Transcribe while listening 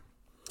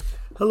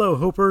Hello,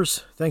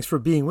 Hopers. Thanks for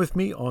being with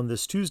me on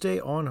this Tuesday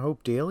on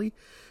Hope Daily.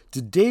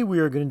 Today we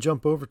are going to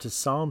jump over to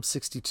Psalm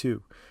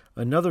 62,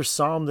 another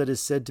psalm that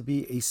is said to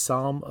be a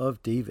psalm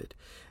of David.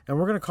 And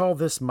we're going to call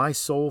this My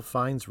Soul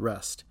Finds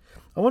Rest.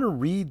 I want to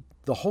read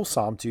the whole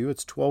psalm to you.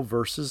 It's 12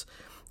 verses.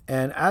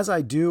 And as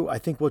I do, I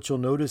think what you'll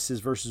notice is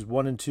verses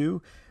 1 and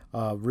 2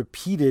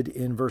 repeated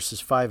in verses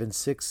 5 and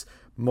 6,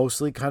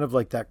 mostly kind of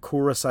like that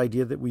chorus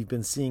idea that we've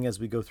been seeing as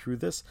we go through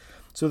this.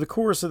 So the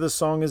chorus of this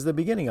song is the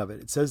beginning of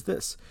it. It says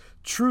this: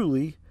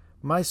 "Truly,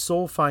 my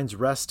soul finds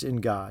rest in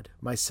God.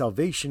 My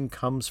salvation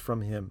comes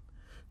from him.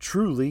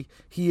 Truly,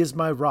 he is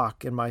my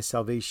rock and my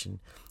salvation.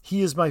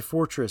 He is my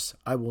fortress.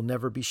 I will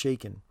never be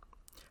shaken.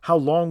 How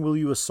long will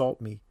you assault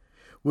me?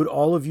 Would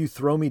all of you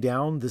throw me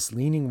down, this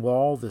leaning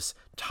wall, this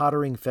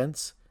tottering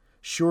fence?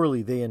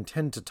 Surely they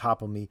intend to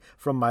topple me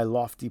from my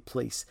lofty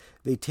place.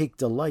 They take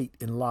delight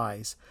in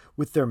lies.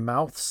 With their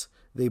mouths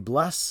they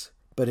bless,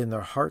 but in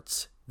their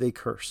hearts they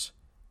curse.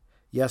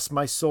 Yes,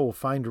 my soul,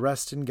 find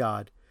rest in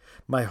God.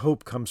 My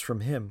hope comes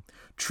from him.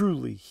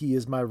 Truly, he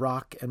is my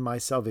rock and my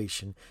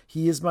salvation.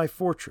 He is my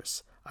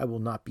fortress. I will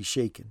not be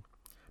shaken.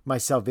 My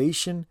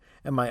salvation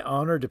and my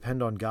honor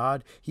depend on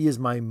God. He is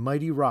my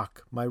mighty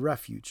rock, my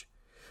refuge.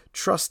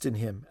 Trust in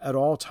him at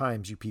all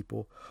times, you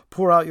people.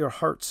 Pour out your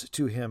hearts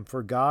to him,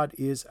 for God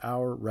is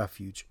our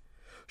refuge.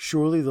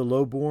 Surely the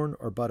lowborn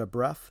are but a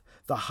breath,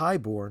 the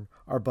highborn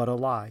are but a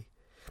lie.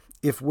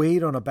 If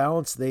weighed on a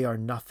balance, they are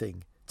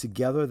nothing.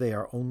 Together they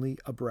are only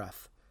a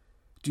breath.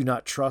 Do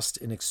not trust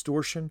in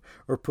extortion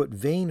or put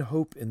vain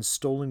hope in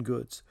stolen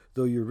goods,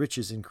 though your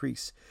riches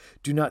increase.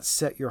 Do not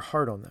set your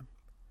heart on them.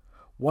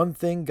 One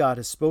thing God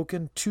has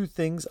spoken, two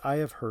things I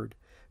have heard.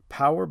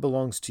 Power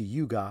belongs to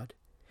you, God,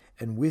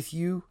 and with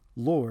you,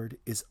 Lord,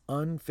 is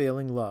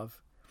unfailing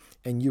love,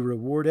 and you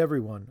reward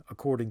everyone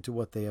according to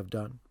what they have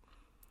done."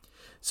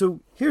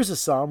 So here's a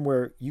psalm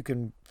where you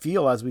can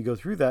feel, as we go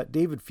through that,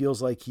 David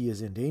feels like he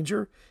is in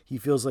danger. He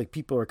feels like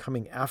people are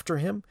coming after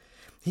him.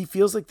 He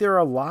feels like there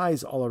are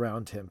lies all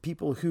around him,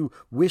 people who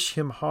wish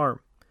him harm.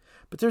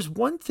 But there's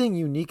one thing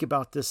unique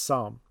about this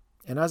psalm,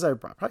 and as I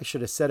probably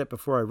should have said it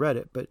before I read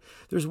it, but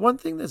there's one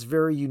thing that's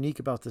very unique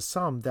about this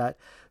psalm, that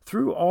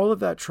through all of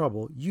that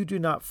trouble, you do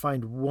not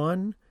find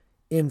one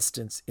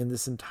instance in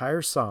this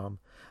entire psalm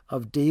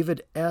of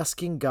David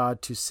asking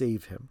God to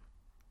save him.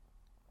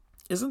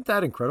 Isn't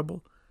that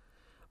incredible?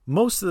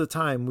 Most of the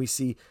time we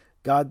see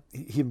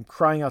him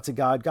crying out to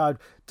God, "God,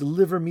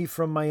 deliver me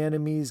from my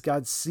enemies.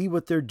 God, see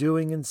what they're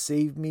doing and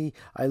save me.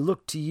 I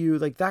look to you."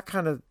 Like that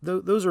kind of,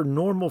 those are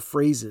normal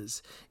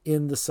phrases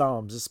in the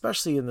Psalms,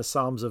 especially in the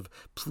Psalms of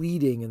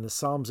pleading and the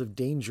Psalms of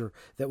danger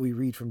that we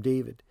read from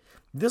David.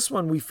 This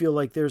one, we feel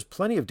like there's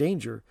plenty of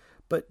danger,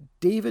 but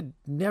David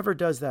never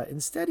does that.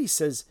 Instead, he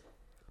says,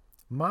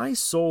 "My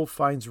soul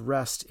finds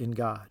rest in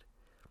God."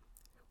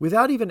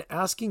 Without even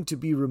asking to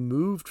be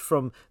removed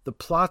from the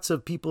plots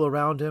of people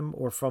around him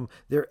or from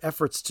their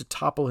efforts to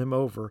topple him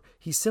over,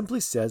 he simply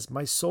says,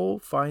 "My soul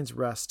finds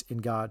rest in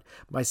God.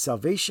 My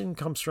salvation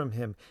comes from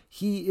him.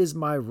 He is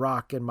my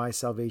rock and my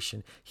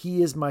salvation.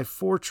 He is my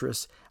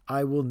fortress.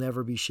 I will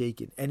never be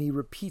shaken." And he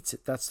repeats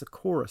it. That's the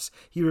chorus.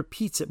 He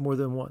repeats it more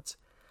than once.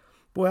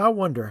 Boy, I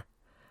wonder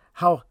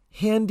how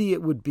handy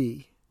it would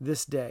be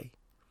this day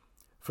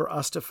for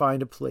us to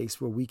find a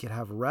place where we could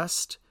have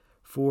rest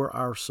for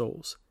our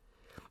souls.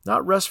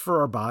 Not rest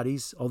for our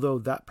bodies, although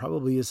that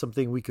probably is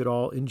something we could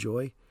all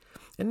enjoy.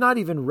 And not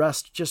even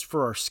rest just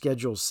for our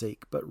schedule's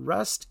sake, but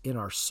rest in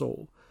our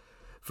soul.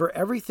 For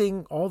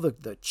everything, all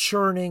the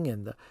churning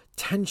and the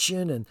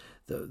tension and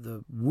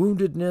the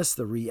woundedness,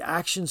 the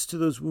reactions to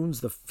those wounds,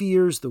 the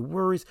fears, the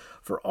worries,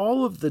 for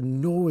all of the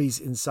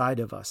noise inside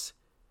of us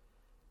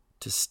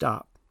to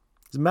stop.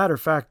 As a matter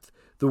of fact,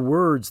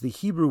 the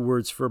Hebrew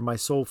words for "my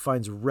soul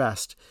finds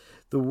rest,"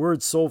 the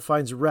word "soul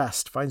finds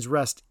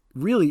rest"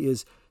 really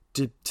is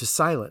to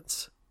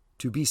silence,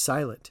 to be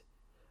silent.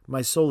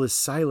 My soul is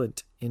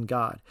silent in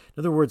God.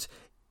 In other words,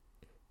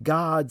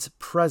 God's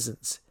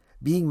presence,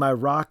 being my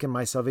rock and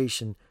my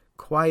salvation,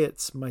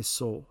 quiets my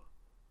soul.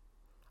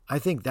 I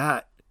think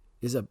that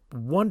is a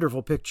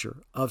wonderful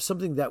picture of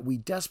something that we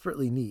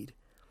desperately need.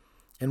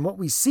 And what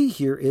we see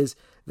here is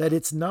that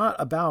it's not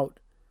about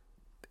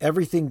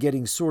everything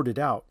getting sorted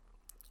out.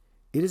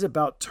 It is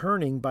about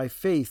turning by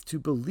faith to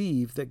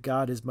believe that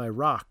God is my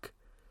rock,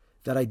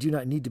 that I do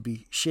not need to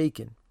be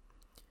shaken.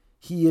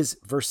 He is,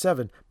 verse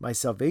 7, my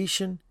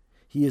salvation.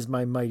 He is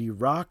my mighty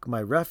rock,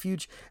 my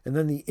refuge. And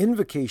then the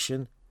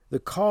invocation, the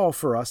call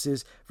for us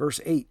is, verse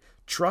 8,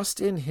 trust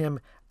in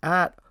him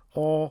at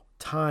all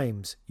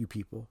times, you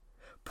people.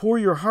 Pour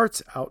your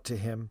hearts out to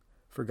him,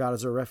 for God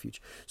is our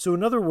refuge. So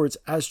in other words,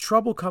 as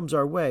trouble comes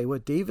our way,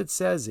 what David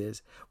says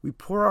is we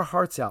pour our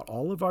hearts out,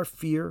 all of our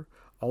fear,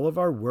 all of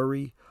our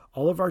worry,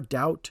 all of our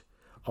doubt,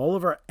 all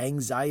of our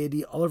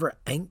anxiety, all of our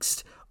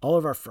angst, all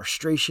of our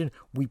frustration,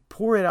 we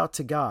pour it out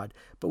to God,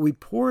 but we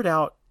pour it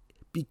out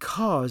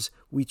because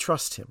we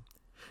trust him.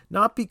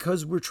 Not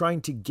because we're trying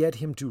to get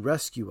him to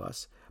rescue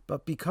us,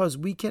 but because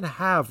we can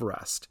have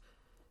rest.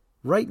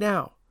 Right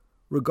now,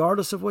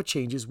 regardless of what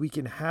changes, we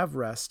can have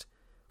rest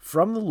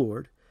from the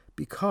Lord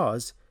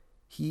because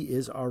he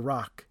is our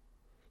rock.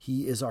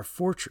 He is our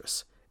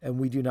fortress, and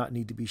we do not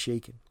need to be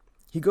shaken.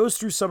 He goes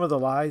through some of the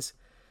lies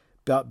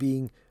about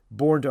being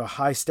born to a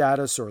high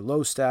status or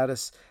low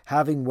status,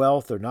 having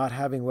wealth or not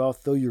having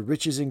wealth. Though your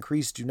riches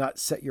increase, do not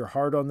set your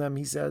heart on them,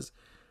 he says.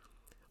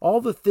 All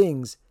the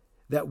things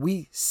that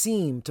we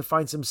seem to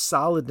find some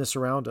solidness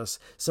around us,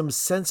 some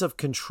sense of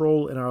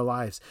control in our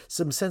lives,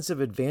 some sense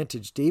of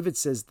advantage. David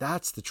says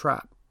that's the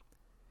trap.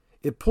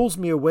 It pulls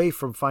me away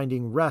from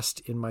finding rest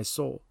in my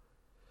soul.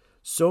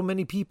 So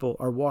many people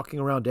are walking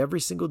around every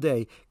single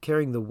day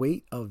carrying the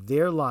weight of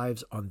their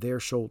lives on their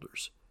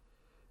shoulders.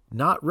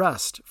 Not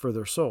rest for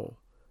their soul,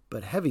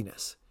 but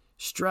heaviness,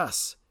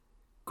 stress,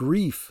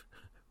 grief,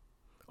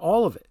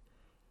 all of it.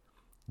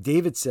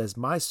 David says,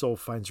 my soul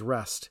finds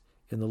rest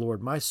in the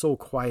Lord. My soul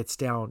quiets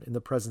down in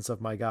the presence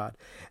of my God.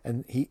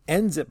 And he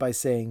ends it by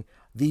saying,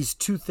 these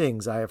two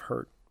things I have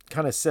heard.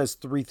 Kind of says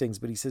three things,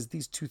 but he says,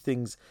 these two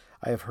things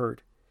I have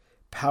heard.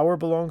 Power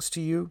belongs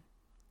to you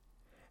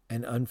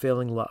and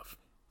unfailing love.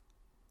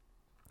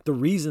 The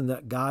reason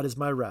that God is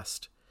my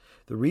rest,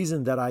 the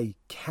reason that I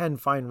can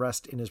find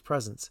rest in his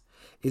presence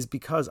is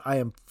because I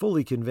am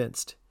fully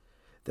convinced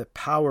that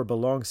power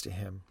belongs to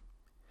him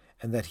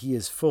and that he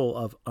is full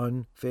of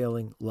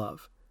unfailing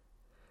love.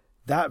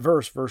 That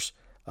verse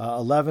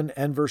 11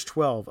 and verse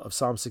 12 of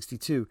Psalm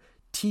 62,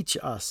 teach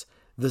us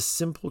the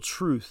simple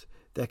truth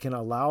that can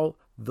allow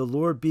the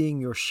Lord being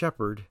your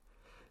shepherd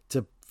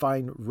to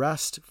find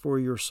rest for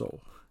your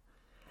soul.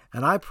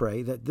 And I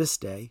pray that this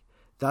day,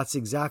 that's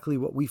exactly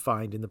what we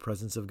find in the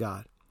presence of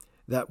God.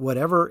 That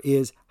whatever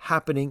is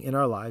happening in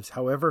our lives,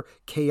 however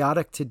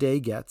chaotic today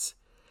gets,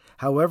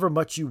 however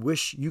much you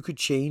wish you could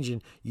change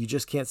and you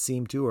just can't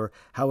seem to, or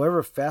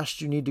however fast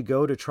you need to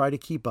go to try to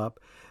keep up,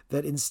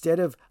 that instead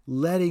of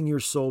letting your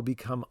soul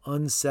become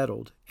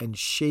unsettled and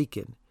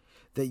shaken,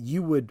 that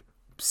you would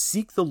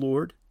seek the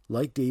Lord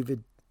like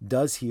David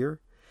does here,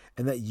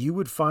 and that you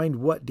would find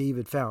what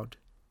David found.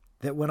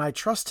 That when I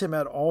trust him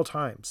at all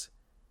times,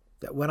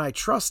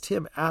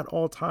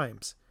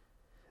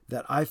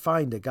 that I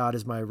find that God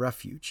is my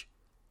refuge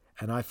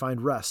and I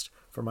find rest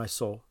for my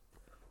soul.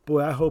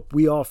 Boy, I hope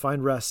we all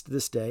find rest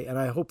this day, and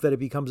I hope that it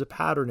becomes a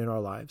pattern in our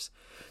lives,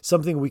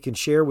 something we can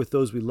share with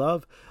those we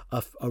love,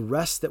 a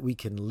rest that we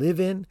can live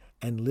in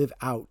and live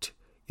out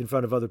in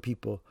front of other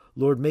people.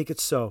 Lord, make it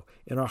so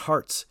in our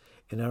hearts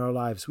and in our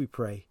lives, we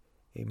pray.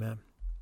 Amen.